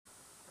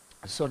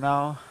So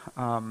now,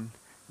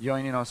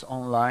 joining us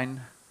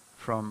online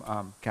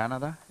from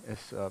Canada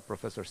is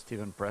Professor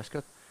Stephen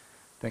Prescott.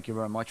 Thank you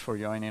very much for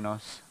joining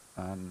us,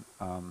 and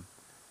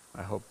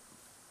I hope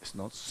it's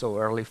not so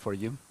early for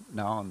you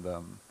now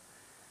on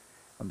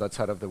that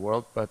side of the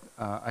world, but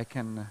I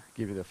can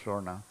give you the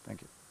floor now.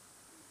 Thank you.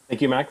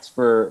 Thank you, Max,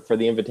 for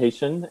the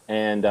invitation.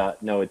 And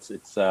no,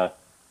 it's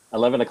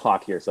 11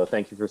 o'clock here, so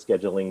thank you for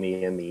scheduling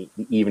me in the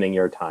evening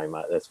your time.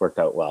 That's worked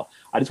out well.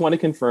 I just want to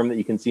confirm that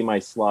you can see my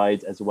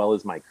slides as well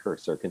as my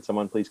cursor. Can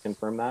someone please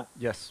confirm that?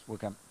 Yes, we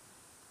can.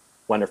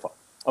 Wonderful.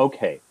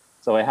 Okay,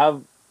 so I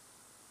have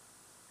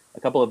a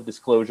couple of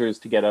disclosures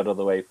to get out of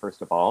the way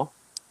first of all.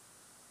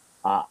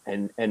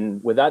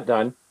 And with that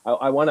done,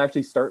 I want to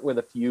actually start with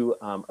a few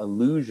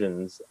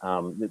illusions.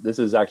 This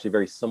is actually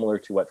very similar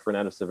to what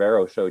Fernando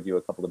Severo showed you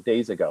a couple of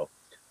days ago.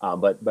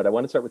 But I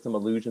want to start with some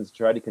illusions to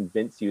try to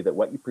convince you that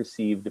what you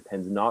perceive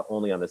depends not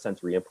only on the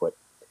sensory input,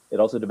 it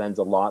also depends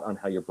a lot on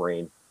how your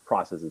brain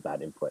processes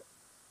that input.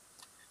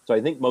 So I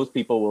think most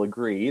people will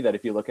agree that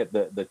if you look at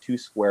the two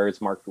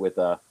squares marked with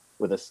a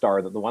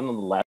star, that the one on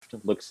the left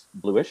looks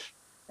bluish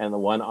and the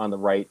one on the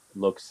right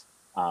looks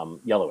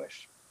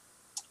yellowish.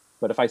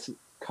 But if I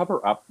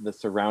cover up the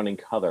surrounding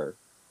color,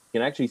 you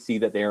can actually see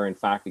that they are in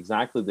fact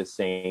exactly the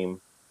same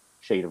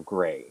shade of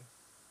gray.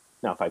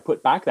 Now, if I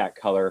put back that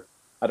color,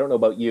 I don't know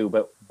about you,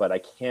 but I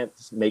can't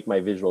make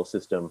my visual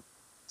system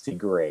see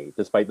gray,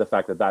 despite the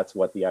fact that that's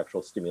what the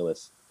actual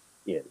stimulus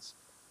is.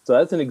 So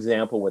that's an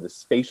example where the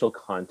spatial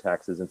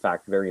context is in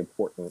fact very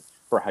important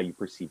for how you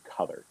perceive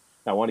color.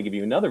 Now, I want to give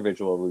you another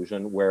visual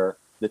illusion where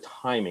the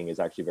timing is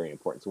actually very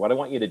important. So what I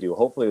want you to do,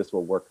 hopefully this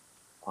will work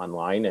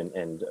online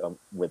and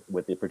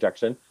with the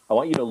projection, I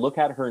want you to look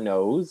at her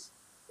nose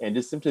and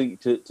just simply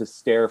to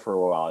stare for a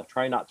while.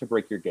 Try not to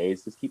break your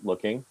gaze, just keep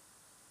looking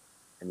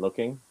and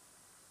looking.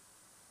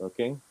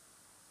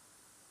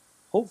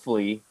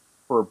 Hopefully,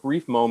 for a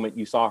brief moment,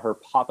 you saw her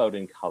pop out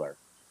in color.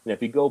 And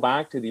if you go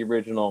back to the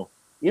original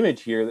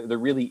image here, there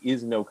really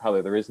is no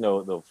color. There is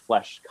no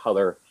flesh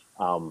color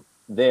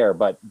there,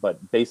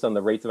 but based on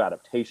the rates of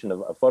adaptation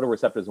of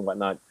photoreceptors and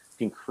whatnot,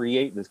 you can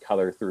create this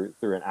color through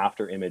an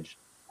after image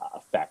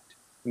effect.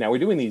 Now, we're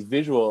doing these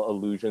visual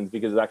illusions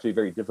because it's actually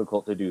very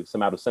difficult to do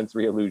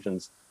somatosensory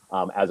illusions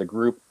as a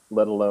group,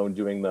 let alone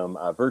doing them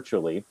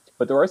virtually.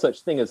 But there are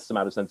such things as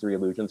somatosensory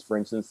illusions. For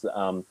instance,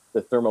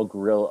 the thermal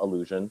grill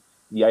illusion.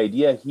 The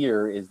idea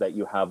here is that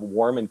you have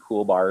warm and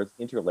cool bars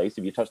interlaced.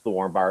 If you touch the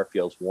warm bar, it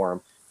feels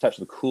warm. Touch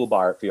the cool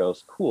bar, it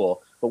feels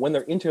cool. But when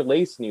they're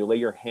interlaced and you lay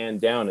your hand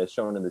down, as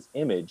shown in this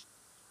image,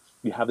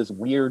 you have this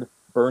weird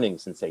burning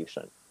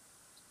sensation.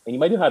 And you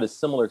might have had a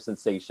similar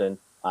sensation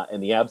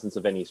in the absence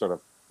of any sort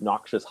of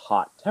noxious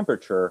hot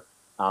temperature.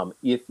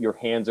 If your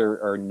hands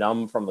are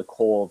numb from the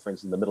cold, for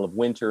instance, in the middle of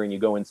winter, and you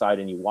go inside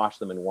and you wash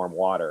them in warm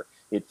water,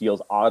 it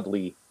feels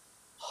oddly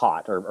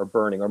hot or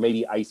burning, or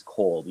maybe ice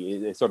cold.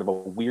 It's sort of a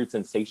weird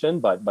sensation,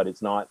 but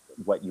it's not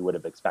what you would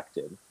have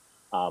expected.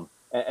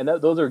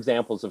 Those are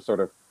examples of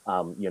sort of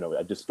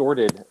a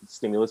distorted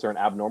stimulus or an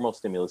abnormal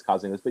stimulus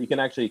causing this, but you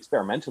can actually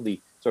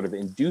experimentally sort of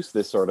induce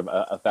this sort of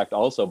effect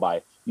also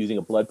by using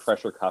a blood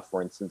pressure cuff,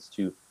 for instance,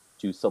 to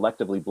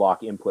selectively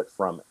block input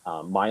from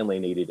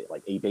myelinated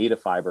like A beta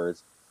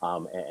fibers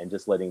and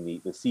just letting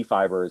the C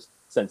fibers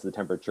sense the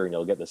temperature, and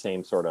you'll get the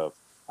same sort of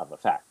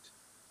effect.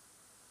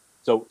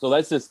 So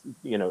that's just,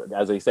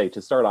 as I say,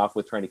 to start off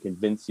with trying to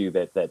convince you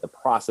that the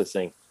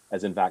processing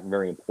is in fact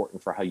very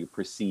important for how you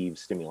perceive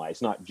stimuli.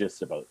 It's not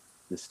just about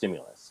the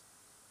stimulus.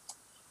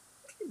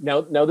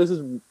 Now this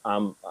is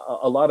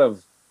a lot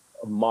of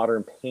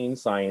modern pain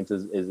science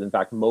is in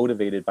fact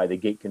motivated by the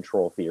gate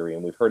control theory,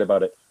 and we've heard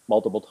about it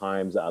multiple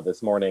times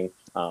this morning.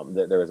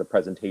 There was a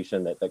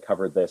presentation that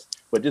covered this,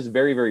 but just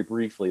very, very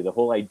briefly, the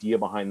whole idea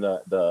behind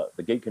the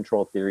gate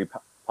control theory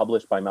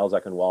published by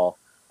Melzek and Wall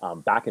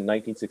back in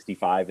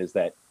 1965 is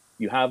that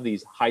you have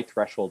these high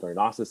threshold or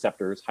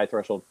nociceptors, high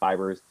threshold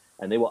fibers,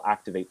 and they will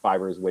activate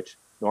fibers which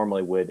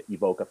normally would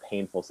evoke a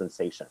painful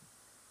sensation.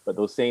 But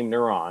those same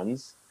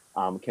neurons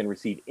can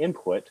receive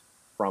input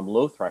from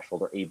low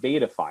threshold or A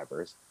beta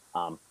fibers.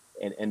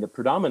 And the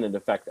predominant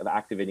effect of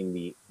activating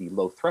the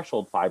low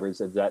threshold fibers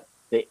is that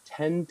they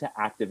tend to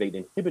activate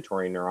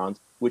inhibitory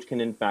neurons, which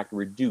can in fact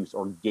reduce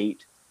or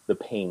gate the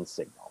pain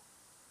signal.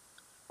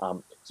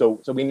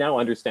 So we now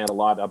understand a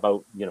lot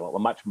about,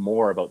 much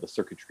more about the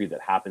circuitry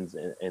that happens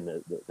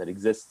that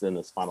exists in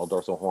the spinal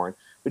dorsal horn.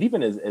 But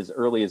even as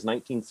early as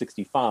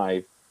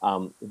 1965,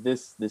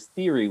 this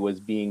theory was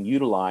being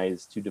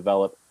utilized to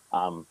develop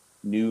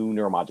new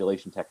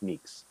neuromodulation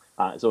techniques.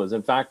 So it was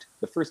in fact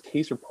the first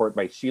case report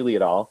by Sheely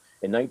et al.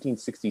 In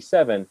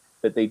 1967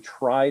 that they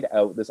tried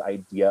out this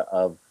idea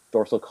of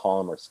dorsal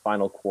column or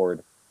spinal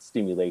cord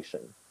stimulation.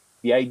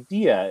 The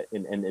idea,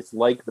 and it's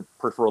like the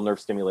peripheral nerve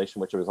stimulation,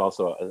 which there was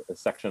also a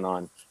section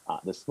on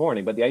this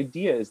morning, but the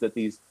idea is that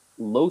these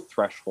low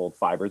threshold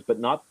fibers, but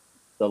not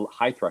the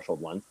high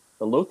threshold ones,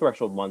 the low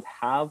threshold ones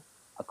have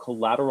a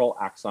collateral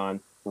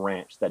axon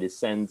branch that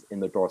ascends in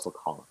the dorsal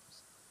columns.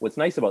 What's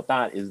nice about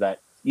that is that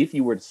if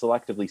you were to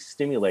selectively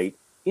stimulate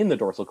in the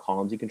dorsal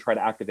columns, you can try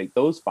to activate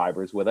those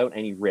fibers without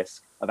any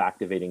risk of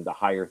activating the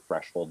higher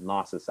threshold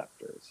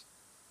nociceptors.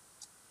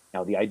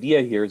 Now, the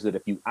idea here is that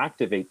if you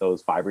activate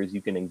those fibers,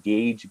 you can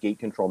engage gate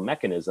control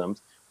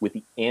mechanisms with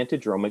the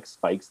antidromic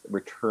spikes that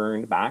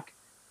return back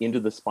into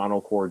the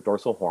spinal cord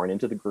dorsal horn,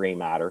 into the gray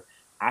matter,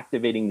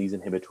 activating these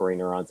inhibitory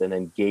neurons and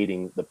then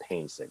gating the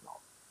pain signal.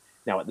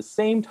 Now, at the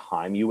same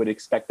time, you would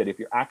expect that if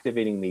you're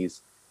activating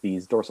these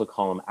dorsal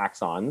column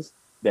axons,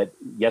 that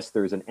yes,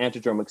 there's an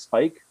antidromic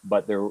spike,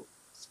 but their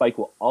spike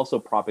will also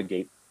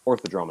propagate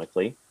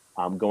orthodromically,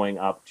 going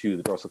up to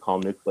the dorsal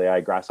column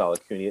nuclei, gracile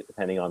accuneate,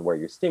 depending on where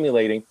you're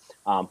stimulating,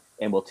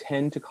 and will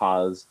tend to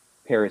cause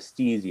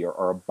paresthesia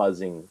or a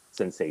buzzing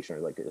sensation, or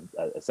like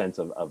a sense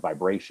of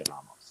vibration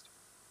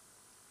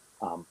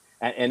almost.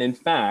 And in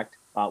fact,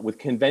 with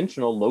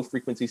conventional low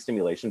frequency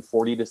stimulation,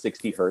 40 to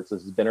 60 hertz,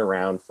 this has been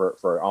around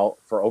for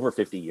over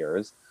 50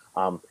 years.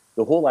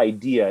 The whole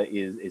idea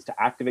is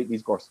to activate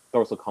these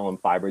dorsal column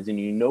fibers, and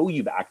you know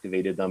you've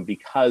activated them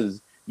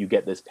because you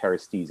get this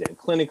paresthesia. And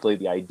clinically,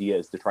 the idea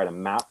is to try to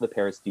map the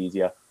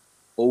paresthesia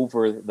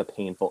over the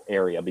painful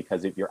area,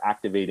 because if you're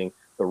activating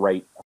the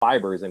right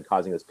fibers and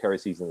causing this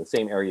paresthesia in the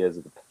same areas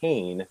of the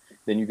pain,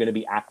 then you're going to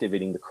be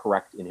activating the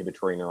correct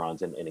inhibitory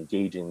neurons and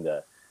engaging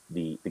the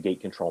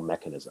gate control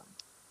mechanism.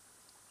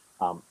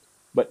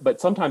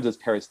 But sometimes this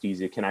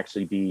paresthesia can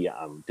actually be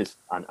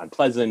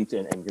unpleasant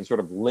and can sort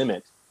of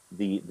limit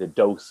the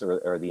dose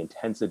or the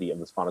intensity of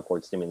the spinal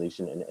cord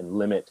stimulation and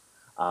limit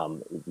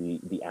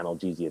the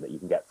analgesia that you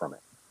can get from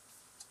it.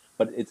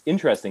 But it's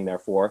interesting,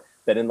 therefore,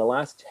 that in the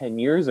last 10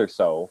 years or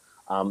so,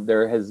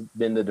 there has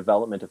been the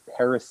development of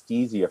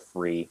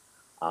paresthesia-free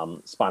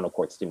spinal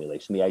cord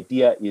stimulation. The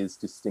idea is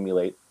to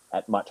stimulate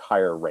at much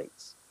higher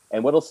rates.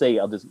 And what I'll say,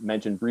 I'll just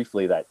mention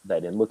briefly that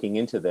in looking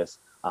into this,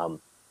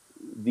 I'm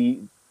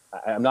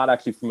not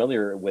actually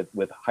familiar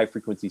with high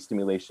frequency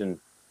stimulation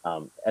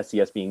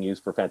SCS being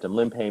used for phantom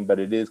limb pain, but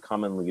it is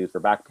commonly used for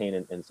back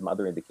pain and some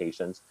other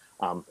indications.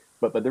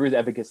 But there is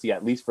efficacy,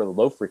 at least for the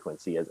low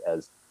frequency,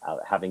 as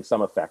having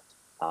some effect,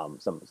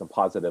 some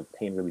positive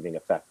pain relieving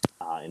effect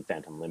in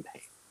phantom limb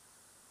pain.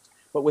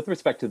 But with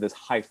respect to this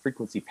high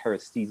frequency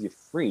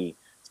paresthesia-free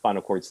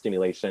spinal cord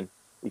stimulation,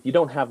 if you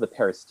don't have the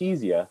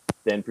paresthesia,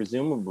 then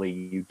presumably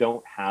you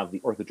don't have the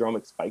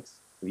orthodromic spikes.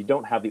 If you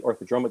don't have the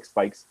orthodromic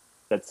spikes,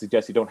 that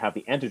suggests you don't have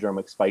the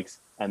antidromic spikes,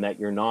 and that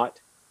you're not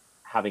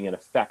having an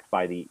effect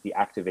by the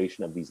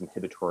activation of these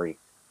inhibitory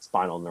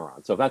spinal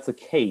neurons. So if that's the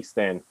case,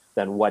 then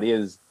what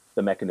is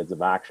the mechanism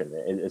of action?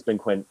 It's been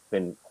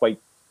quite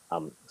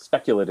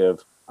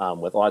speculative,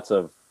 with lots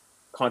of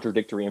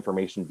contradictory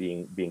information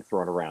being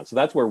thrown around. So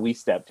that's where we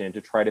stepped in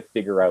to try to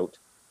figure out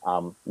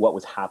what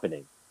was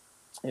happening.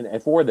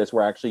 And for this,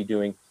 we're actually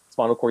doing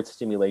spinal cord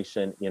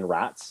stimulation in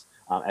rats,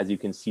 as you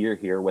can see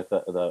here with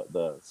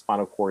the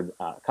spinal cord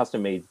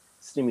custom-made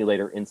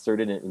stimulator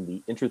inserted in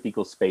the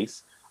intrathecal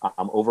space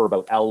over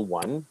about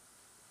L1,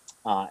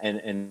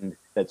 and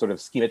that's sort of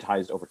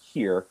schematized over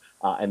here.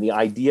 And the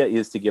idea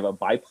is to give a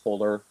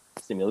bipolar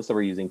stimulus. So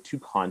we're using two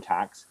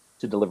contacts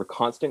to deliver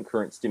constant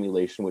current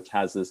stimulation, which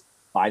has this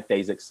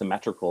biphasic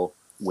symmetrical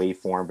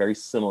waveform, very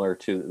similar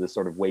to the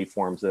sort of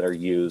waveforms that are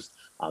used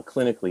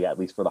clinically, at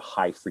least for the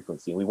high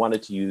frequency. And we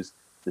wanted to use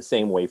the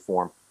same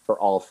waveform for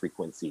all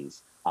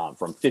frequencies,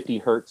 from 50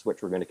 hertz,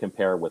 which we're going to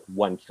compare with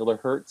 1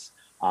 kilohertz,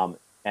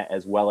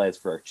 as well as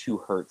for a 2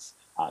 hertz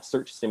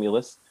search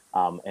stimulus.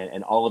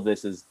 And all of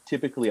this is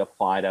typically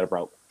applied at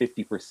about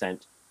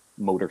 50%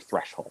 motor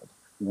threshold,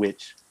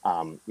 which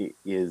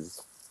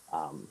is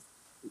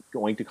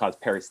going to cause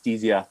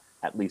paresthesia,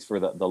 at least for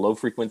the low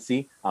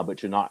frequency, but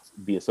should not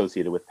be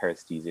associated with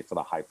paresthesia for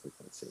the high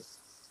frequency.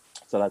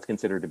 So that's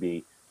considered to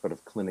be sort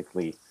of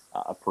clinically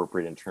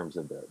appropriate in terms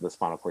of the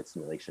spinal cord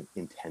stimulation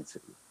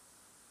intensity.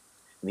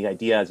 And the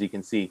idea, as you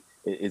can see,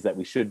 is that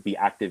we should be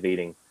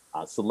activating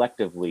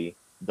selectively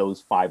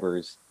those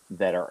fibers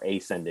that are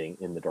ascending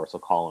in the dorsal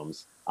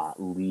columns,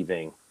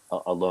 leaving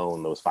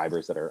alone those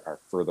fibers that are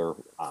further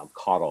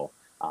caudal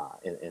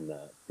in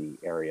the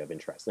area of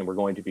interest. And we're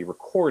going to be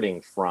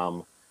recording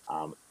from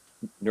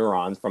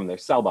neurons from their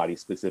cell body,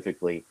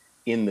 specifically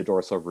in the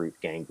dorsal root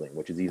ganglion,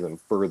 which is even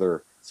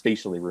further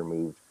spatially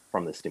removed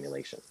from the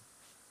stimulation.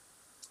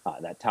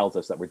 That tells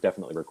us that we're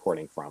definitely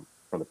recording from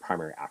the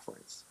primary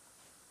afferents.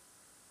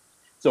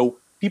 So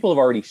people have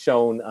already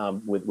shown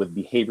with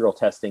behavioral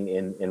testing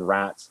in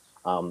rats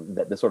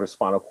that the sort of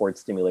spinal cord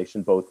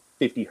stimulation, both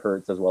 50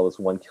 hertz as well as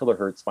 1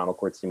 kilohertz spinal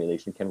cord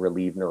stimulation, can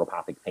relieve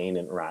neuropathic pain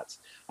in rats.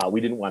 We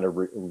didn't want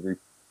to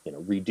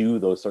redo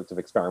those sorts of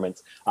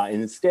experiments.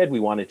 And instead, we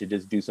wanted to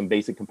just do some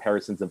basic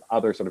comparisons of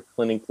other sort of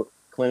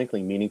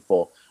clinically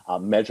meaningful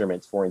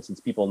measurements. For instance,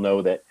 people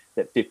know that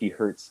 50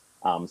 hertz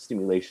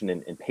stimulation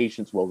in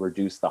patients will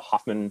reduce the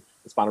Hoffman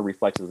spinal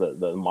reflexes,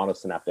 the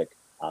monosynaptic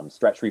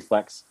stretch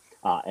reflex.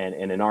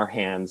 And in our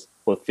hands,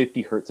 both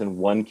 50 hertz and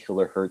 1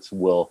 kilohertz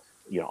will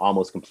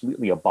almost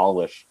completely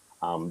abolish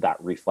that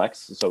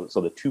reflex. So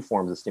the two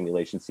forms of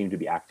stimulation seem to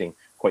be acting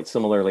quite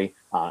similarly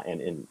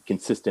and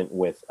consistent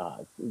with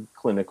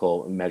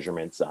clinical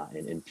measurements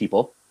in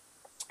people.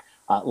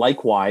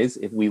 Likewise,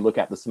 if we look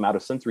at the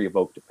somatosensory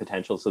evoked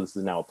potential, so this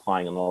is now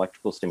applying an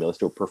electrical stimulus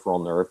to a peripheral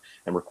nerve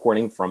and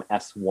recording from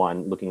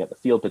S1, looking at the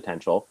field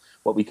potential,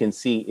 what we can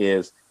see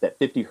is that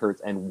 50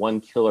 hertz and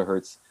 1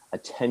 kilohertz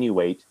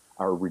attenuate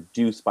or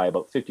reduce by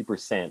about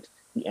 50%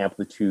 the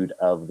amplitude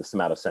of the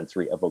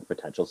somatosensory evoked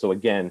potential. So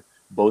again,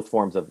 both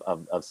forms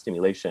of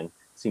stimulation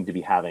seem to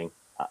be having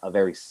a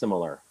very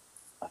similar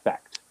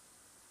effect.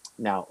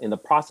 Now, in the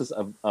process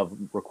of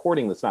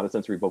recording the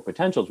somatosensory evoked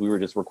potentials, we were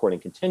just recording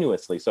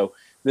continuously. So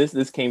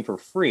this came for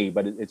free,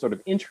 but it's sort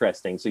of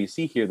interesting. So you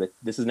see here that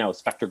this is now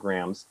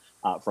spectrograms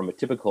from a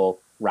typical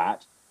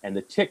rat, and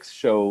the ticks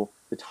show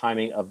the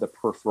timing of the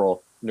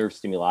peripheral nerve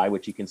stimuli,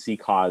 which you can see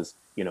cause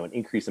an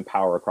increase in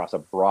power across a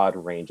broad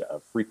range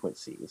of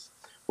frequencies.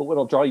 But what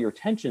I'll draw your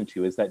attention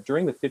to is that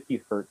during the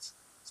 50 hertz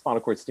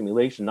spinal cord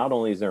stimulation, not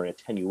only is there an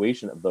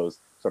attenuation of those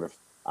sort of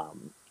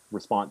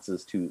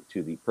responses to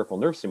the peripheral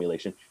nerve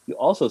stimulation, you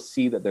also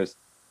see that there's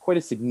quite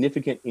a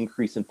significant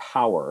increase in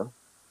power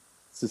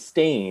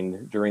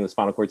sustained during the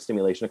spinal cord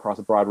stimulation across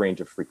a broad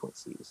range of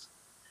frequencies.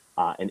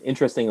 And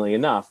interestingly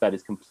enough, that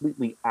is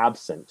completely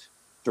absent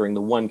during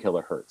the 1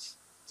 kilohertz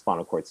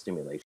spinal cord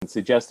stimulation,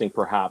 suggesting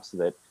perhaps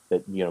that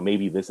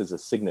maybe this is a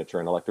signature,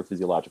 an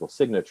electrophysiological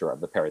signature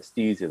of the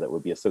paresthesia that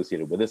would be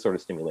associated with this sort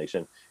of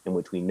stimulation, and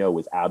which we know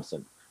is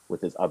absent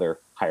with this other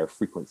higher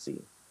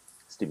frequency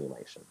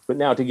stimulation. But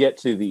now to get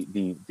to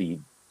the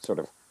sort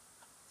of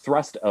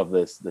thrust of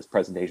this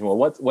presentation, well,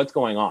 what's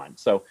going on?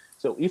 So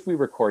if we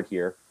record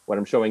here, what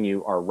I'm showing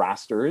you are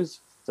rasters.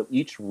 So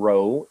each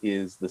row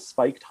is the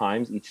spike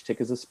times, each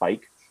tick is a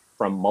spike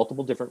from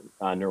multiple different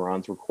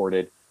neurons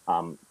recorded,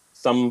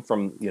 some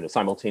from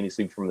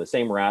simultaneously from the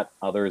same rat,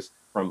 others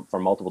from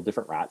multiple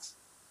different rats,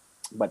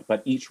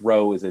 but each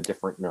row is a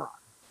different neuron.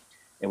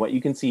 And what you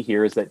can see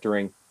here is that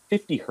during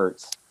 50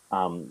 hertz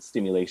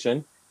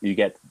stimulation, you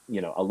get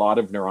a lot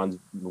of neurons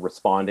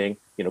responding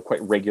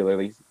quite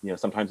regularly.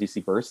 Sometimes you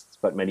see bursts,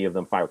 but many of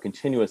them fire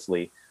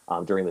continuously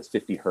during this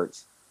 50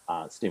 hertz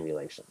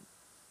stimulation.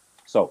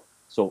 So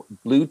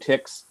blue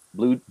ticks,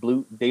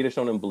 blue data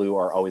shown in blue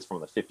are always from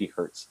the 50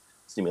 hertz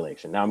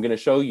stimulation. Now I'm going to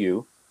show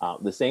you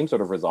the same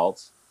sort of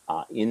results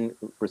in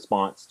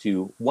response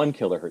to 1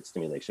 kilohertz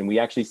stimulation. We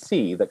actually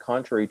see that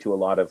contrary to a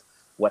lot of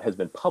what has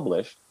been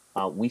published,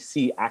 we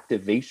see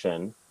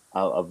activation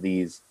of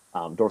these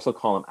dorsal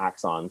column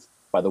axons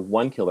by the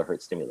 1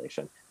 kilohertz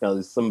stimulation. Now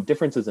there's some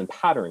differences in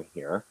pattern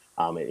here.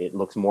 It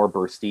looks more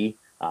bursty.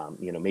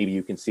 Maybe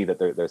you can see that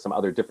there's some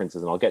other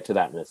differences, and I'll get to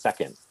that in a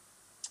second.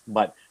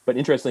 But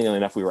interestingly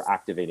enough, we were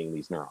activating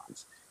these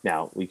neurons.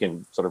 Now we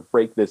can sort of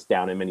break this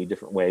down in many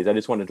different ways. I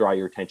just want to draw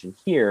your attention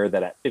here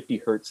that at 50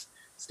 hertz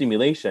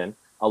stimulation,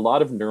 a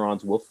lot of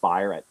neurons will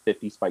fire at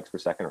 50 spikes per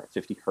second or at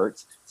 50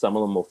 hertz. Some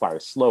of them will fire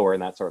slower,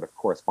 and that sort of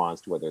corresponds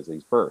to where there's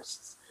these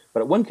bursts.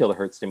 But at 1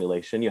 kilohertz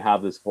stimulation, you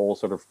have this whole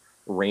sort of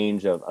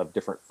range of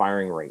different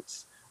firing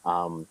rates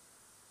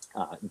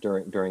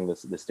during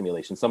this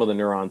stimulation. Some of the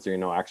neurons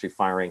are actually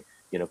firing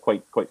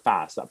quite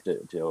fast, up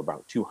to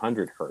about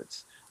 200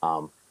 hertz.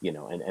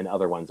 And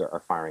other ones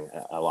are firing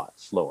a lot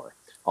slower.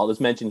 I'll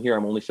just mention here,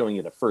 I'm only showing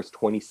you the first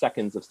 20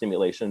 seconds of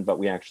stimulation, but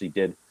we actually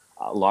did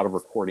a lot of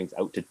recordings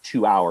out to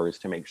 2 hours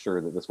to make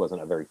sure that this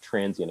wasn't a very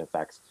transient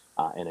effect.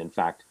 And in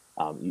fact,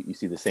 you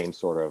see the same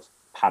sort of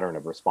pattern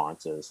of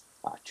responses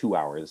 2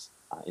 hours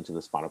into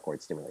the spinal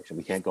cord stimulation.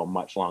 We can't go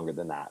much longer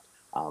than that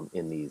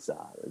in these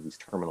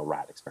terminal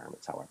rat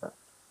experiments, however.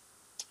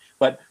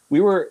 But we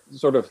were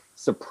sort of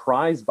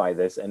surprised by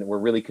this, and we're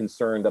really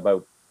concerned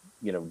about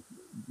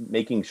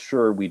making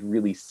sure we'd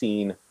really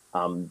seen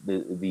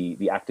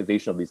the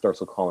activation of these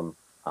dorsal column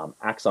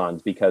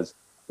axons, because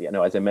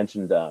as I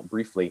mentioned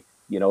briefly,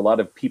 a lot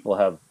of people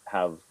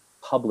have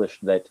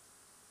published that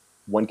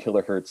 1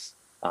 kilohertz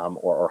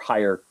or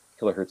higher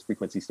kilohertz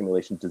frequency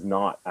stimulation does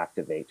not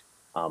activate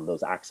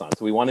those axons.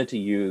 So we wanted to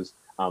use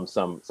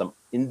some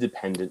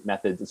independent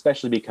methods,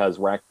 especially because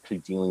we're actually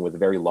dealing with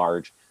very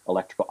large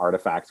electrical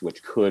artifacts,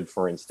 which could,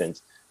 for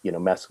instance,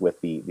 mess with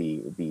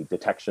the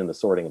detection, the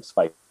sorting of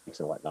spikes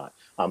and whatnot.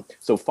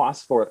 So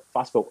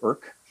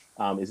phospho-ERK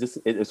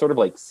it's sort of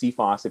like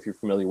CFOS, if you're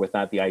familiar with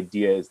that. The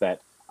idea is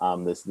that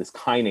this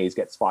kinase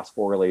gets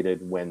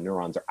phosphorylated when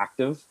neurons are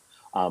active.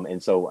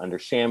 And so under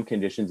sham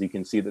conditions, you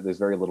can see that there's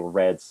very little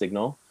red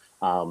signal.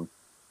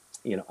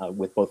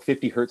 With both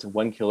 50 hertz and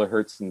 1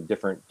 kilohertz in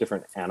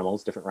different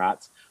animals, different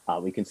rats,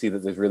 we can see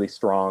that there's really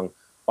strong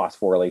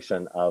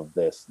phosphorylation of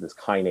this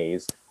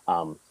kinase,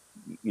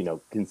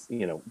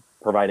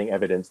 providing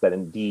evidence that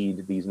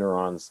indeed these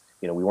neurons,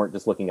 we weren't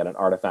just looking at an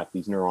artifact,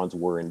 these neurons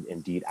were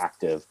indeed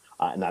active,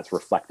 and that's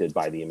reflected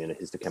by the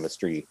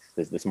immunohistochemistry,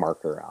 this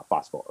marker,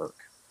 phospho-ERK.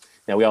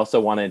 Now we also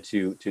wanted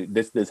to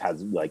this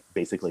has like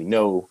basically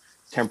no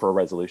temporal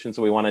resolution,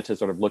 so we wanted to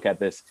sort of look at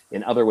this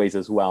in other ways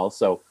as well.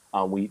 So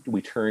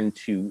we turned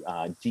to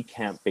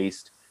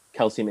decamp-based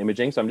calcium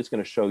imaging. So I'm just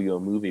going to show you a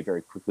movie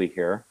very quickly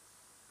here.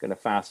 I'm going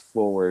to fast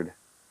forward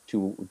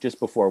to just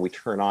before we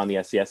turn on the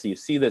SCS. So you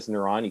see this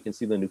neuron, you can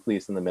see the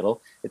nucleus in the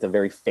middle. It's a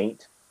very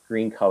faint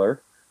green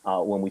color.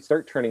 When we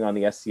start turning on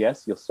the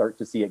SCS, you'll start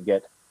to see it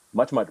get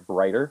much, much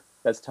brighter.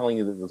 that's telling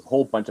you that there's a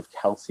whole bunch of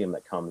calcium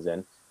that comes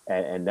in,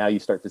 and now you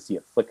start to see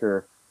it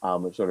flicker,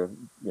 which sort of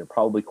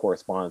probably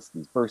corresponds to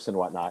these bursts and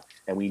whatnot.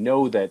 And we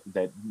know that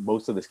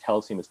most of this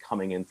calcium is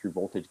coming in through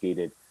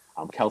voltage-gated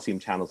calcium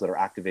channels that are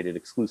activated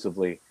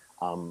exclusively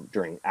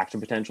during action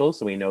potentials.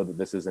 So we know that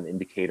this is an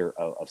indicator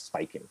of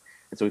spiking.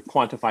 And so we've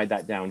quantified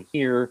that down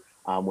here,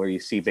 where you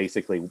see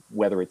basically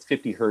whether it's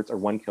 50 hertz or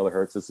 1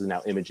 kilohertz. This is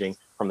now imaging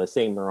from the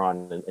same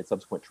neuron in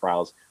subsequent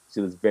trials. You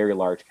see this very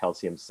large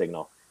calcium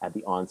signal at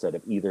the onset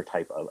of either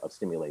type of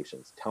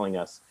stimulations, telling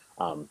us,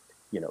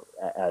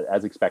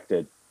 as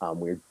expected,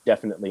 we're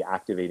definitely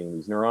activating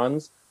these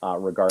neurons,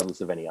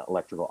 regardless of any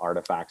electrical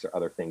artifacts or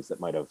other things that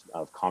might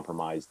have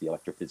compromised the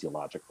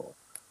electrophysiological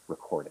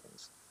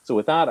recordings. So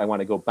with that, I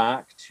want to go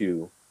back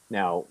to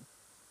now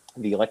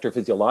the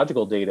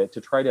electrophysiological data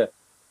to try to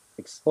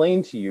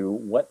explain to you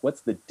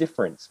what's the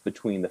difference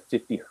between the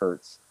 50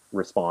 hertz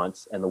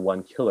response and the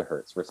 1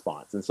 kilohertz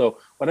response. And so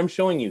what I'm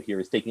showing you here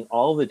is taking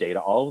all of the data,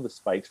 all of the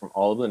spikes from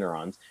all of the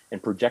neurons,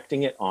 and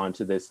projecting it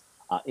onto this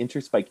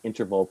interspike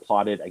interval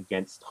plotted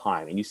against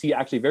time. And you see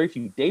actually very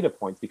few data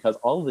points because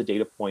all of the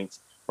data points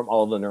from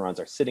all of the neurons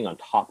are sitting on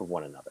top of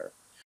one another.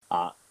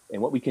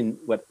 And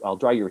what I'll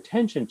draw your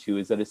attention to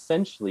is that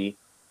essentially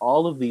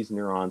all of these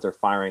neurons are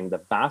firing the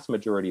vast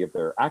majority of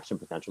their action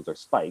potentials or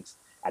spikes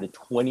at a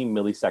 20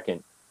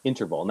 millisecond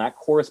interval. And that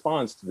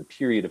corresponds to the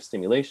period of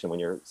stimulation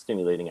when you're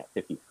stimulating at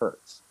 50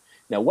 hertz.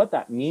 Now, what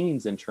that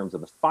means in terms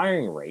of the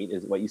firing rate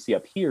is what you see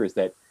up here is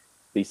that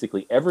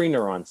basically every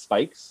neuron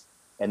spikes,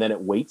 and then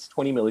it waits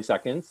 20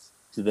 milliseconds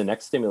to the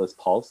next stimulus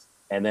pulse,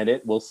 and then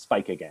it will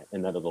spike again.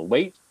 And then it'll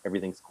wait,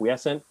 everything's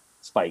quiescent,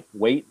 spike,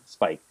 wait,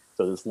 spike.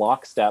 So this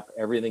lockstep,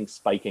 everything's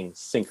spiking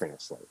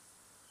synchronously.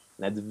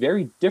 And that's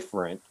very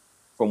different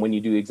from when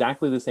you do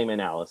exactly the same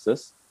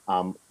analysis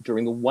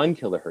during the 1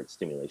 kilohertz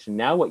stimulation.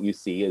 Now what you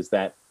see is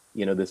that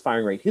this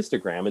firing rate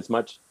histogram is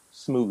much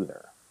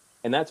smoother.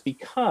 And that's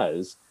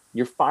because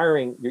you're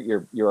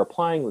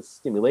applying the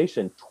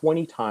stimulation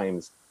 20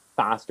 times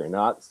faster,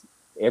 not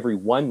every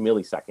 1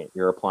 millisecond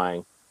you're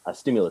applying a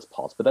stimulus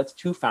pulse, but that's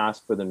too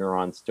fast for the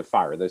neurons to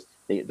fire.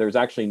 There's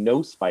actually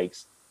no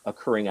spikes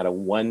occurring at a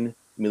 1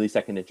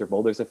 millisecond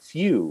interval. There's a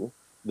few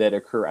that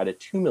occur at a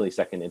 2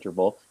 millisecond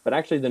interval, but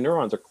actually the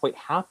neurons are quite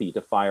happy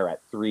to fire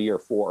at 3 or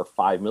 4 or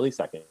 5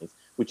 milliseconds,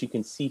 which you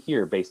can see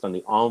here based on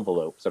the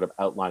envelope sort of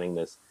outlining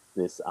this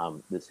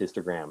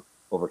histogram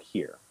over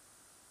here.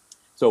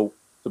 So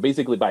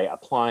basically by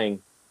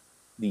applying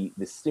the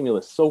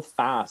stimulus so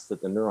fast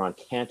that the neuron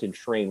can't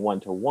entrain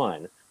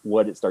one-to-one,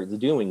 what it starts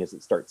doing is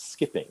it starts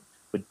skipping,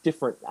 but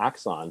different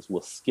axons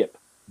will skip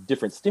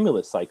different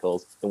stimulus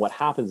cycles. And what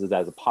happens is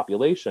as a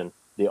population,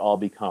 they all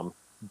become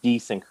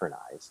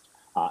desynchronized.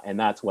 And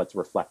that's what's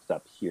reflected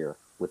up here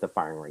with the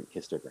firing rate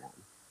histogram.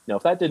 Now,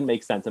 if that didn't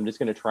make sense, I'm just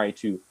going to try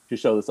to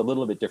show this a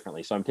little bit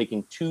differently. So I'm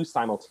taking two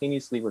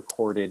simultaneously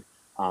recorded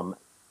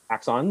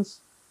axons.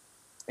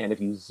 And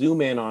if you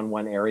zoom in on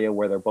one area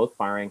where they're both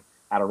firing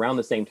at around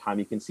the same time,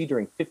 you can see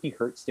during 50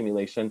 hertz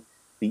stimulation,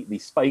 the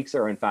spikes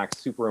are in fact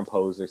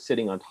superimposed. They're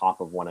sitting on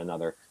top of one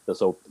another,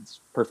 so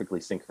it's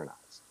perfectly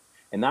synchronized.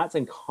 And that's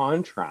in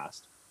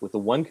contrast with the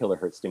 1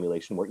 kilohertz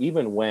stimulation, where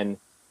even when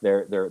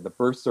the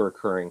bursts are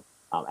occurring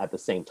at the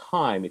same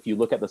time, if you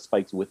look at the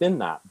spikes within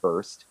that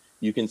burst,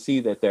 you can see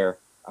that they're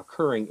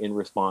occurring in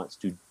response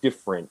to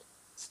different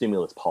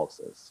stimulus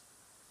pulses.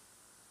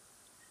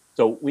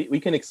 So we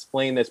can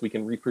explain this, we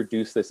can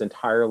reproduce this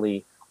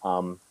entirely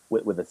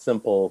with a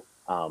simple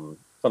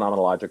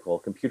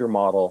phenomenological computer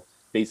model.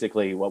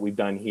 Basically, what we've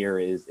done here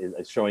is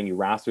showing you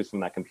rasters from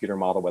that computer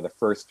model where the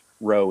first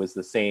row is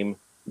the same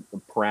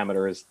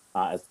parameters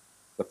as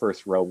the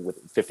first row with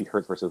 50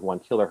 hertz versus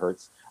 1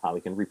 kilohertz.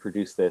 We can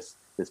reproduce this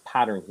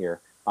pattern here.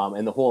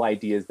 And the whole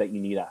idea is that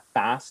you need a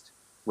fast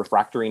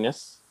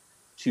refractoriness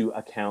to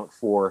account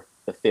for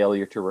the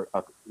failure to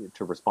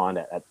respond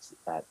at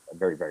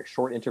very, very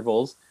short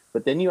intervals.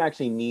 But then you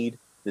actually need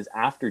this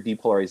after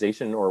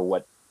depolarization, or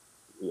what,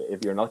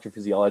 if you're an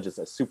electrophysiologist,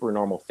 a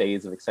supernormal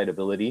phase of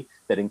excitability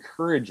that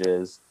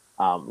encourages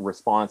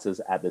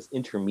responses at this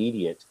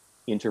intermediate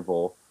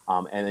interval.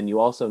 And then you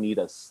also need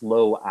a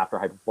slow after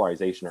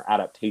hyperpolarization or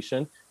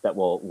adaptation that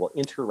will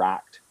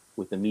interact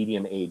with the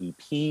medium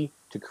ADP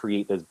to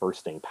create this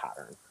bursting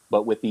pattern.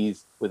 But with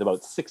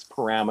about 6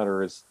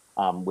 parameters,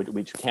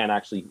 which can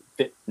actually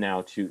fit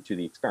now to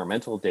the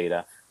experimental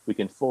data, we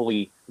can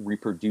fully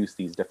reproduce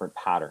these different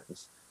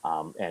patterns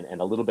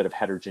and a little bit of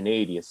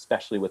heterogeneity,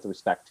 especially with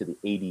respect to the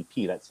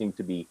ADP. That seemed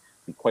to be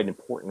quite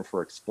important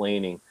for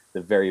explaining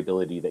the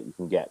variability that you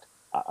can get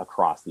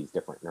across these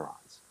different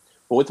neurons.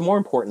 But what's more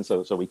important,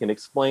 so we can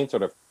explain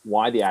sort of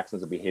why the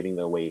axons are behaving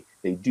the way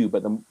they do,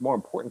 but the more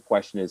important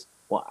question is,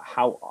 well,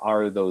 how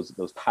are those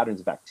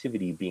patterns of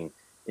activity being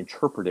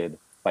interpreted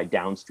by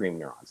downstream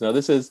neurons? Now,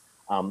 this is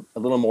a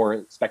little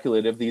more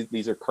speculative.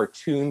 These are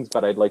cartoons,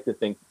 but I'd like to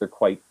think they're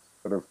quite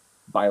sort of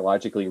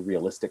biologically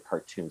realistic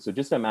cartoons. So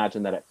just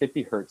imagine that at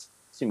 50 hertz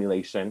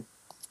stimulation,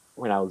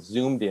 when I was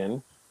zoomed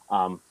in,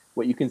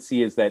 what you can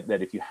see is that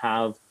if you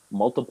have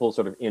multiple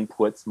sort of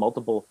inputs,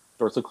 multiple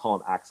dorsal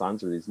column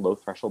axons, or these low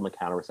threshold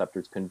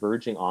mechanoreceptors,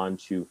 converging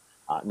onto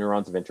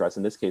neurons of interest.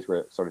 In this case,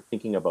 we're sort of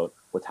thinking about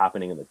what's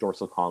happening in the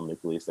dorsal column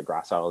nucleus, the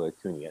gracile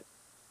cuneate.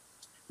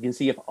 You can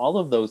see if all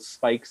of those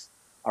spikes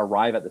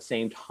arrive at the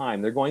same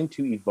time, they're going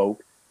to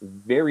evoke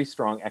very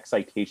strong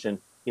excitation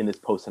in this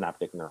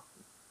postsynaptic neuron.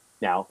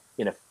 Now,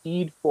 in a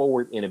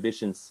feed-forward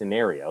inhibition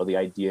scenario, the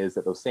idea is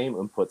that those same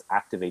inputs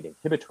activate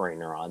inhibitory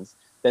neurons,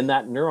 then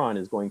that neuron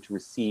is going to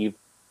receive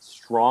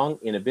strong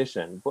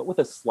inhibition, but with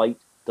a slight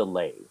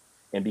delay.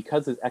 And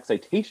because this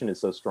excitation is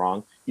so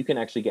strong, you can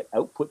actually get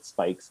output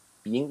spikes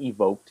being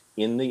evoked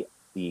in the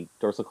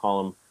dorsal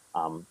column,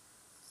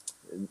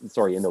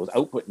 in those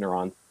output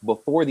neurons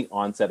before the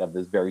onset of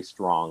this very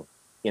strong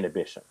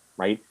inhibition,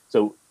 right?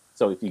 So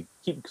if you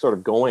keep sort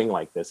of going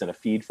like this in a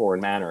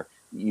feed-forward manner,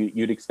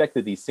 you'd expect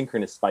that these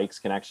synchronous spikes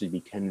can actually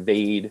be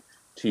conveyed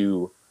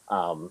to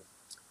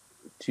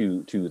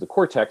the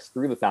cortex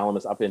through the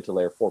thalamus up into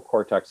layer 4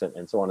 cortex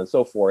and so on and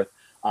so forth,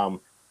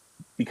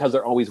 because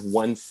they're always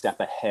one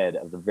step ahead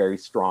of the very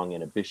strong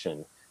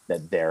inhibition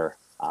that they're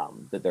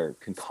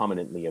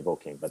concomitantly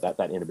evoking. But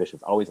that inhibition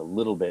is always a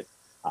little bit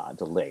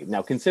delayed.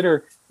 Now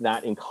consider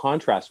that in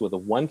contrast with a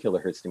 1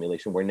 kilohertz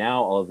stimulation, where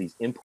now all of these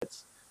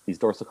inputs, these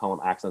dorsal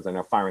column axons, are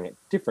now firing at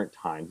different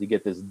times. You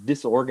get this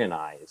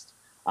disorganized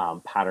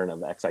pattern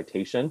of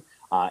excitation,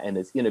 and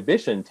this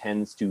inhibition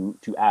tends to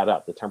add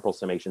up. The temporal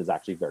summation is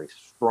actually very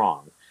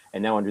strong.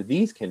 And now under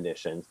these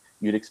conditions,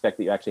 you'd expect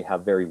that you actually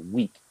have very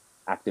weak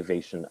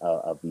activation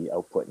of the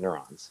output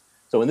neurons.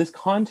 So in this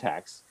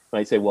context, when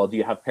I say, well, do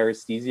you have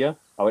paresthesia?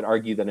 I would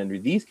argue that under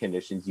these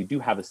conditions, you do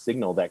have a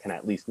signal that can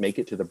at least make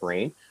it to the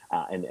brain.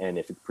 And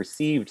if it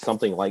perceived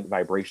something like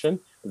vibration,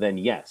 then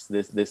yes,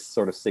 this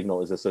sort of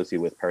signal is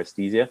associated with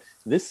paresthesia.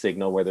 This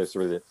signal, where there's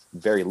sort of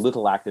very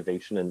little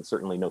activation and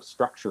certainly no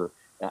structure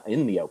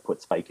in the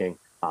output spiking,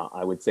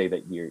 I would say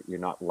that you're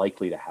not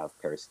likely to have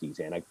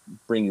paresthesia. And I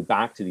bring you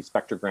back to these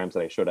spectrograms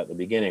that I showed at the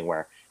beginning,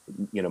 where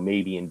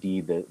maybe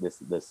indeed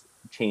this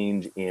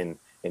change in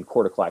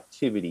cortical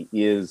activity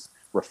is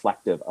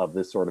reflective of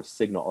this sort of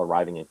signal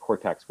arriving in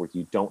cortex, where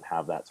you don't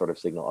have that sort of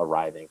signal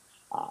arriving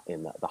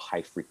in the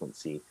high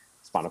frequency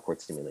spinal cord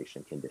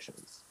stimulation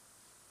conditions.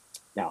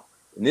 Now,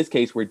 in this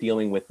case, we're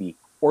dealing with the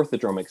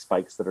orthodromic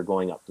spikes that are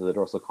going up to the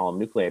dorsal column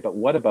nuclei, but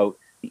what about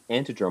the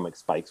antidromic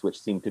spikes,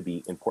 which seem to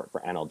be important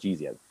for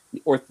analgesia?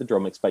 The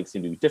orthodromic spikes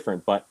seem to be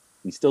different, but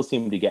we still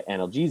seem to get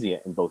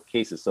analgesia in both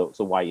cases. So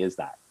why is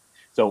that?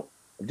 So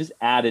I've just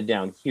added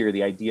down here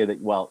the idea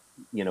that, well,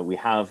 we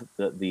have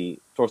the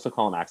dorsal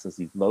column axons,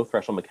 these low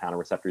threshold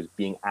mechanoreceptors,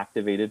 being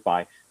activated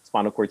by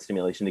spinal cord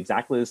stimulation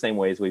exactly the same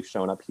way as we've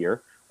shown up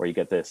here, where you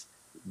get this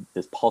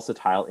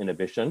pulsatile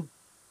inhibition.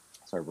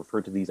 So I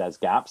refer to these as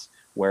gaps,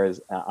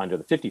 whereas under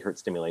the 50 hertz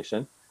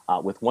stimulation,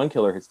 with 1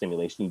 kilohertz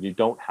stimulation, you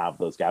don't have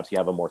those gaps. You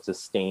have a more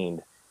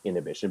sustained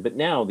inhibition. But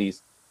now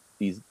these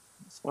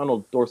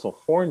spinal dorsal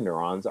horn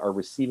neurons are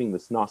receiving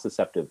this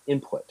nociceptive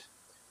input,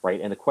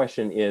 right? And the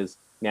question is,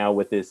 now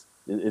with this,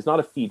 it's not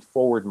a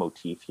feed-forward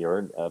motif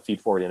here,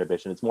 feed-forward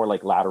inhibition. It's more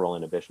like lateral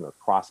inhibition or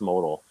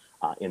cross-modal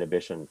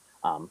inhibition.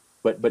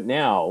 But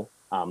now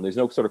there's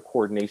no sort of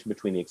coordination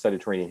between the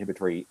excitatory and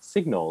inhibitory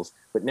signals.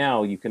 But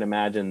now you can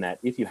imagine that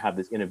if you have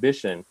this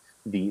inhibition,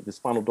 the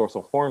spinal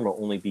dorsal horn will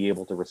only be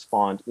able to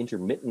respond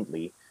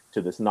intermittently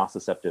to this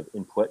nociceptive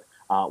input,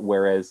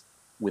 whereas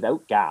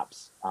without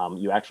gaps,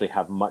 you actually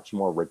have much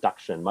more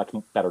reduction, much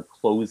better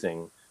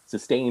closing,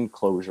 sustained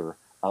closure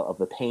of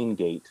the pain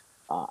gate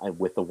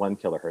with the 1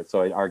 kilohertz.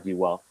 So I'd argue,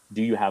 well,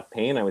 do you have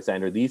pain? I would say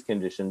under these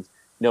conditions,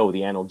 no,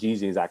 the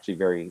analgesia is actually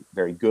very,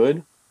 very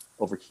good.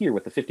 Over here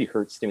with the 50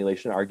 hertz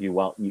stimulation, I argue,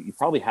 well, you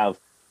probably have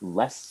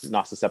less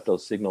nociceptive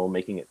signal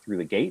making it through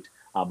the gate,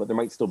 but there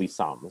might still be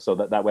some. So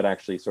that would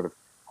actually sort of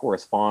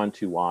correspond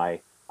to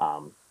why,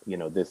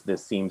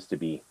 this seems to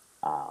be,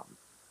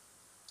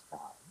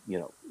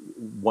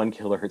 1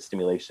 kilohertz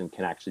stimulation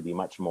can actually be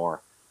much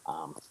more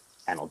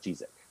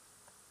analgesic.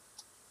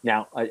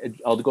 Now,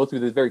 I'll go through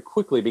this very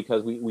quickly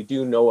because we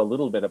do know a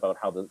little bit about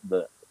how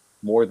the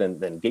more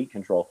than gate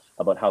control,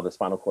 about how the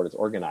spinal cord is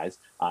organized.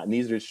 And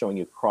these are just showing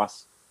you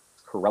cross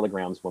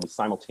correlograms when we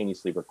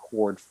simultaneously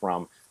record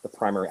from the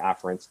primary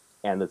afferents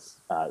and the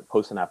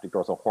postsynaptic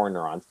dorsal horn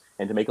neurons.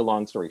 And to make a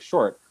long story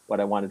short, what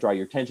I want to draw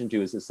your attention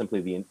to is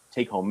simply the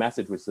take-home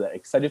message, which is that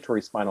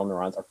excitatory spinal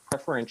neurons are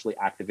preferentially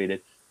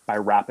activated by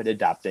rapid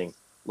adapting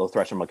low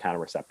threshold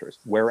mechanoreceptors,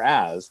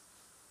 whereas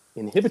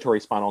inhibitory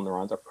spinal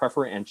neurons are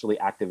preferentially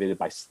activated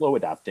by slow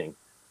adapting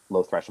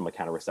low threshold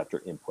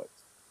mechanoreceptor input.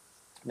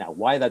 Now,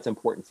 why that's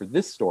important for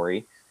this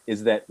story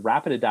is that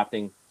rapid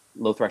adapting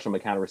low threshold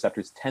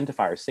mechanoreceptors tend to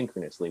fire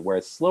synchronously,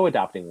 whereas slow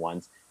adapting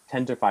ones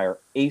tend to fire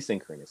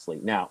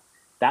asynchronously. Now,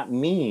 that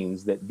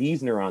means that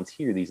these neurons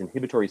here, these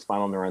inhibitory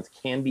spinal neurons,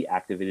 can be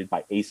activated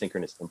by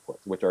asynchronous inputs,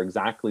 which are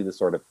exactly the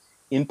sort of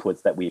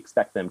inputs that we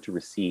expect them to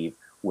receive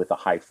with a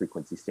high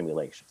frequency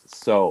stimulation.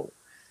 So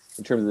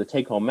in terms of the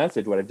take-home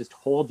message, what I've just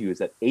told you is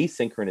that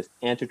asynchronous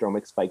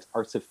antidromic spikes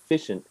are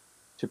sufficient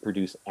to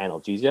produce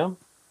analgesia,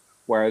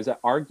 whereas I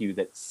argue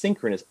that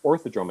synchronous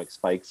orthodromic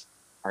spikes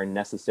are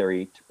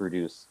necessary to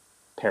produce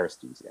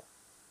paresthesia.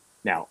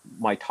 Now,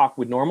 my talk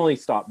would normally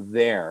stop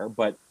there,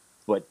 but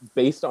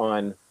based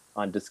on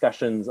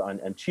discussions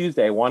on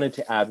Tuesday, I wanted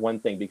to add one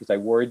thing because I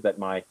worried that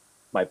my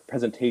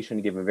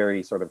presentation gave a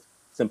very sort of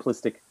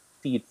simplistic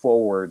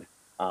feed-forward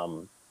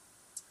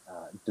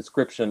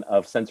description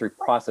of sensory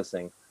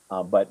processing.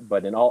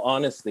 But in all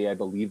honesty, I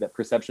believe that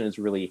perception is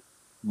really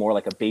more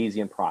like a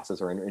Bayesian process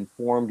or an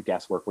informed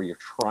guesswork where you're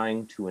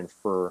trying to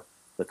infer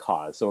the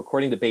cause. So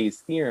according to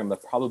Bayes' theorem, the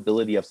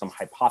probability of some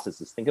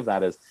hypothesis, think of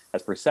that as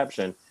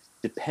perception,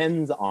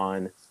 depends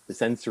on the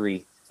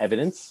sensory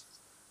evidence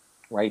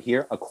right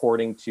here,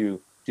 according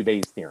to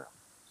Bayes' theorem.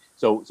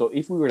 So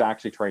if we were to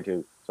actually try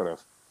to sort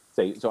of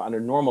say, so under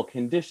normal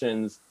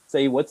conditions,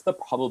 say what's the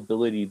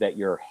probability that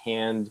your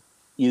hand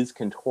is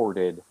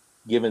contorted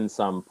given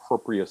some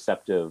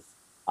proprioceptive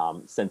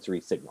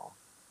sensory signal?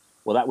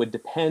 Well, that would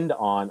depend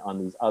on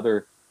these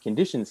other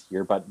conditions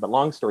here, but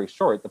long story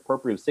short, the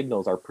proprioceptive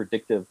signals are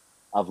predictive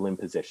of limb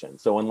position.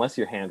 So unless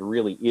your hand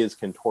really is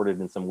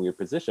contorted in some weird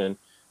position,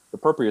 the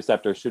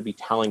proprioceptor should be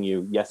telling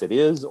you, yes, it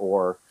is,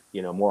 or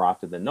more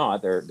often than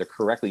not, they're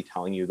correctly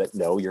telling you that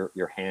no,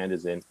 your hand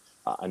is in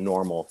a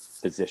normal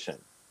position.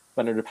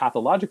 But under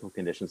pathological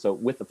conditions, so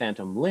with the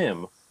phantom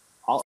limb,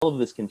 all of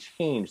this can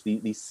change.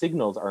 These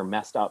signals are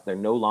messed up. They're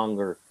no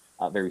longer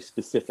very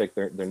specific.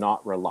 They're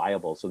not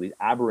reliable. So these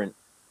aberrant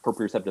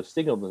proprioceptive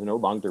signals are no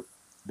longer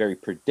very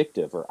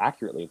predictive or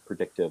accurately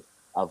predictive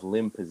of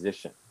limb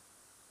position.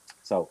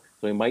 So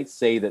we might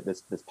say that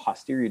this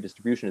posterior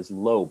distribution is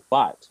low,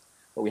 but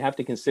we have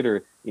to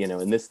consider,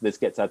 and this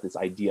gets at this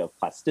idea of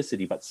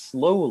plasticity, but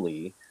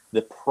slowly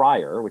the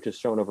prior, which is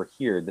shown over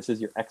here, this is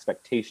your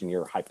expectation,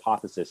 your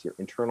hypothesis, your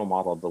internal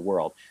model of the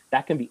world,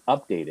 that can be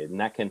updated and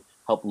that can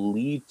help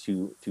lead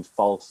to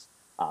false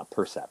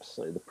percepts.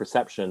 So the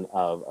perception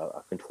of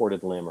a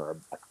contorted limb or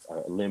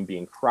a limb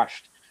being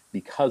crushed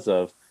because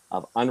of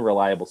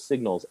unreliable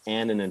signals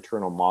and an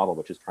internal model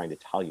which is trying to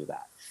tell you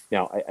that.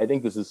 Now, I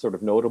think this is sort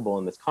of notable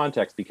in this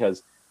context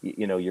because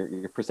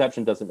your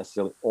perception doesn't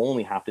necessarily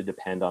only have to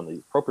depend on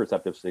the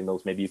proprioceptive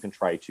signals. Maybe you can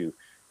try to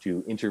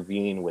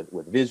intervene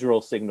with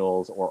visual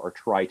signals or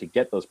try to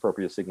get those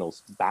proprioceptive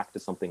signals back to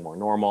something more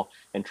normal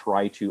and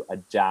try to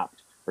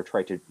adapt or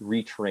try to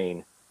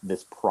retrain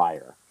this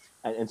prior.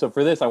 And so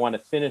for this, I want to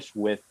finish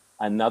with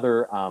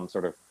another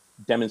sort of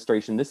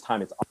demonstration. This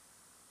time it's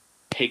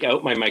take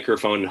out my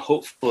microphone.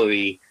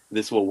 Hopefully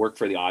this will work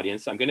for the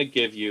audience. I'm going to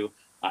give you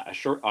a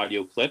short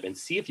audio clip and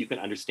see if you can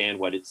understand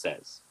what it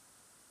says.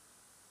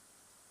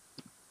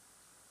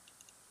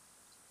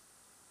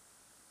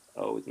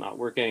 Oh, it's not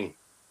working.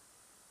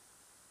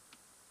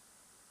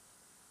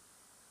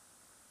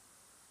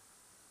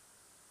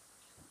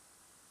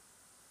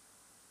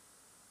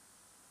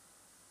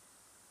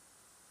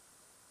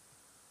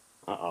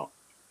 Uh-oh.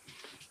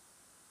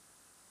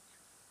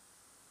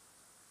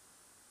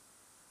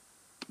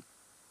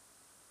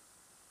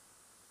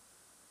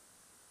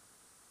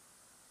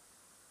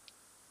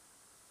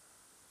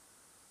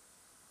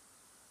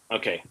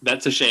 Okay,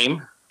 that's a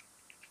shame.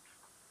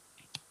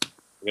 I'm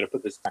going to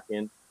put this back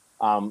in.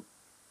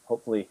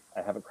 Hopefully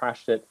I haven't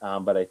crashed it,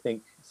 but I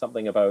think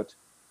something about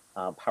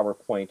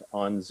PowerPoint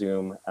on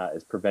Zoom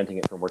is preventing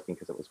it from working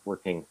because it was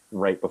working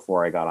right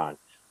before I got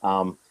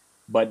on.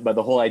 But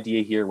the whole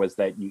idea here was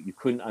that you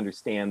couldn't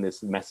understand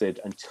this message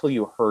until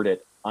you heard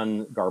it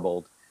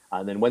ungarbled.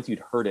 And then once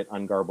you'd heard it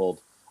ungarbled,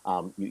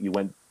 you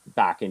went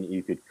back and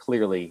you could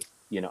clearly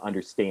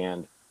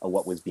understand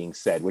what was being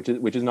said,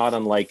 which is not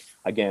unlike,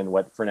 again,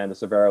 what Fernando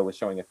Severo was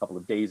showing a couple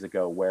of days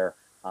ago, where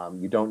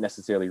you don't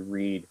necessarily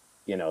read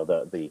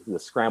the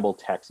scrambled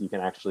text. You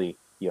can actually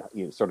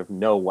you sort of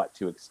know what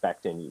to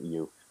expect,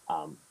 and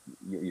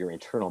your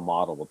internal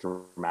model will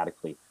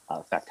dramatically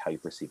affect how you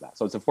perceive that.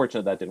 So it's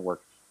unfortunate that didn't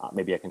work.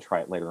 Maybe I can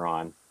try it later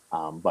on,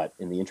 but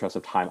in the interest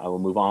of time, I will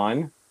move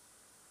on.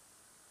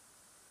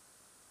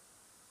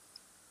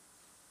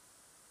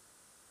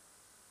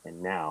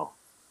 And now,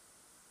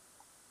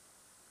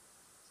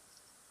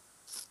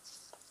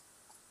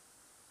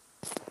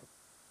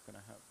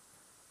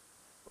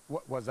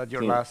 was that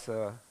your last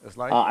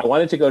slide? I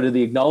wanted to go to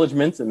the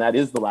acknowledgements, and that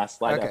is the last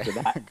slide after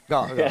that.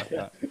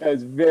 Yeah. I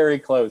was very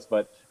close,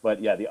 but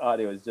yeah, the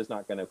audio is just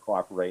not going to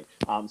cooperate.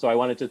 So I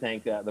wanted to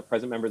thank the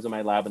present members of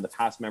my lab and the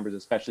past members,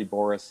 especially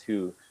Boris,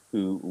 who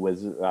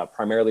was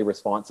primarily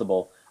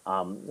responsible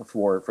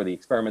for the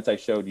experiments I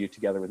showed you,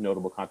 together with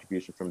notable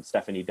contribution from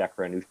Stephanie,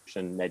 Dekra,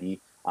 Anushan, Mehdi,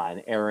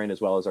 and Aaron, as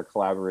well as our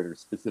collaborators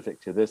specific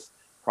to this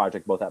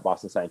project, both at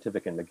Boston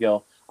Scientific and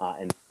McGill,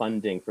 and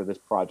funding for this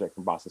project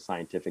from Boston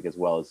Scientific, as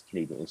well as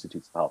Canadian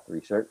Institutes of Health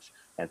Research.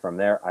 And from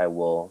there, I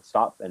will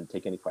stop and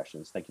take any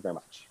questions. Thank you very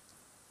much.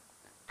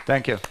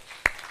 Thank you.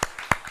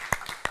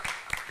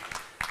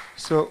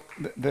 So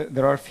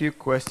there are a few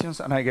questions,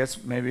 and I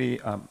guess maybe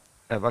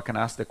Eva can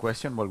ask the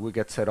question while we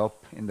get set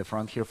up in the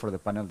front here for the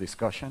panel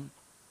discussion.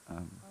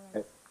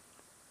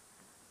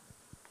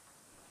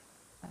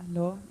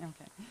 Hello.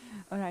 Okay.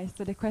 All right.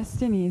 So the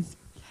question is,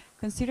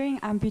 considering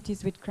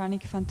amputees with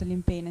chronic phantom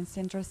limb pain and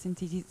central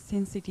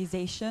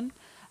sensitization,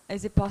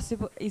 is it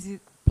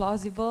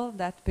plausible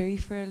that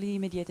peripherally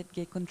mediated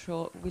gate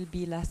control will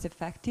be less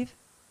effective?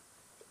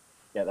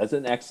 Yeah, that's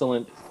an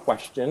excellent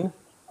question.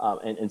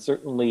 And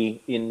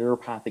certainly in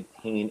neuropathic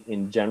pain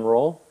in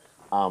general,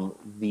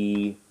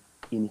 the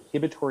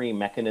inhibitory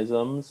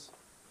mechanisms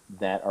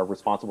that are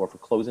responsible for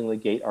closing the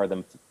gate are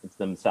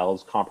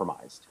themselves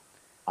compromised.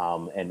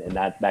 And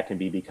that can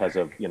be because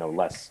of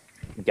less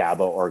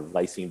GABA or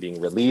glycine being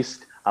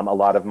released. A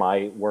lot of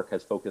my work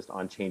has focused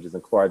on changes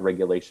in chloride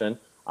regulation,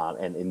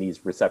 and in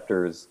these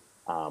receptors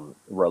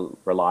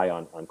rely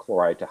on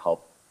chloride to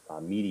help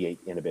mediate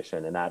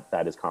inhibition, and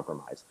that is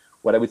compromised.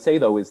 What I would say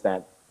though is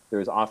that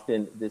there's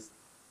often this,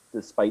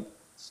 despite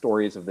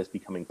stories of this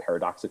becoming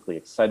paradoxically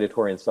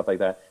excitatory and stuff like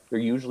that, there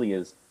usually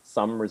is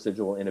some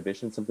residual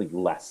inhibition, simply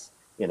less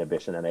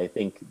inhibition. And I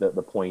think that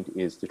the point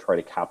is to try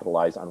to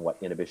capitalize on what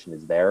inhibition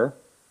is there,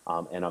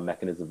 and on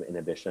mechanisms of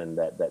inhibition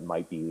that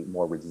might be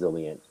more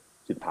resilient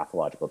to the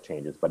pathological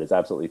changes. But it's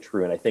absolutely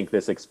true. And I think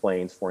this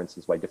explains, for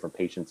instance, why different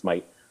patients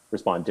might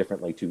respond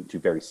differently to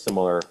very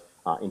similar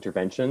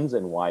interventions,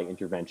 and why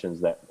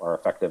interventions that are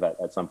effective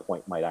at some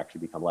point might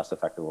actually become less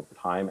effective over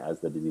time as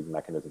the disease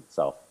mechanism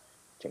itself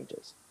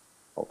changes.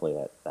 Hopefully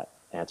that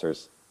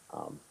answers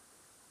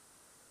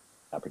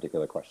that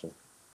particular question.